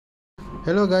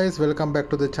Hello guys, welcome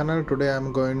back to the channel. Today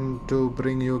I'm going to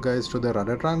bring you guys to the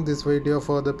rudder trunk. This video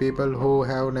for the people who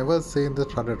have never seen the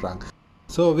rudder trunk.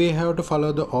 So we have to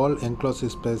follow the all enclosed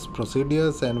space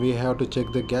procedures, and we have to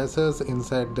check the gases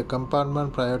inside the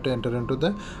compartment prior to enter into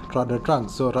the rudder trunk.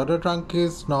 So rudder trunk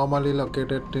is normally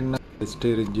located in a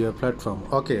steering gear platform.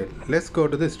 Okay, let's go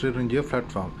to the steering gear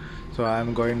platform. So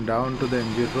I'm going down to the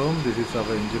engine room. This is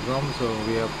our engine room. So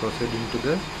we are proceeding to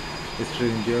the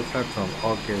steering gear platform.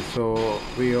 Okay, so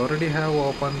we already have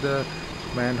opened the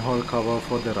manhole cover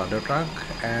for the rudder trunk,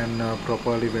 and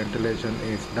properly ventilation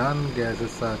is done,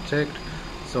 gases are checked,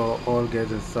 so all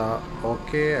gases are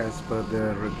okay as per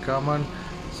the requirement.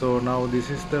 So now this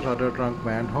is the rudder trunk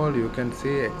manhole. You can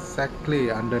see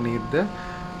exactly underneath the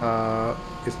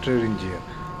steering gear.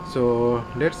 So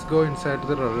let's go inside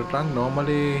the rudder trunk.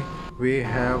 Normally we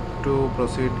have to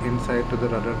proceed inside to the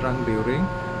rudder trunk during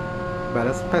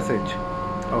ballast passage.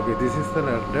 Okay, this is the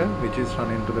rudder which is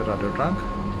run into the rudder trunk.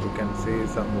 You can see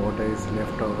some water is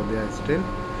left over there still.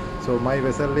 So my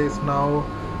vessel is now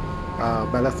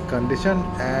ballast condition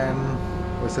and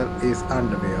vessel is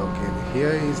underway. Okay,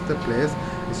 here is the place.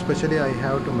 Especially I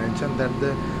have to mention that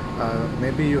the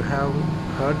maybe you have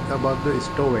heard about the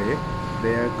stowaway.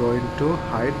 They are going to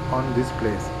hide on this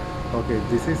place. Okay,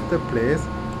 this is the place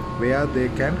where they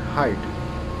can hide.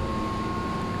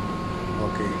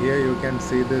 Okay, here you can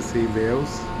see the sea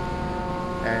waves,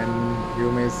 and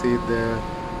you may see the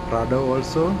rudder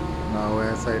also. Now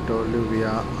as I told you, we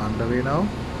are underway now.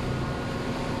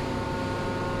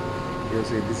 You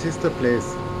see, this is the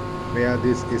place where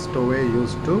this stowaway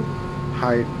used to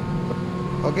hide.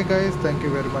 Okay guys, thank you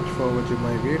very much for watching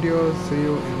my video. See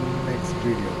you in next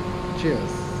video.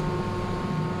 Cheers.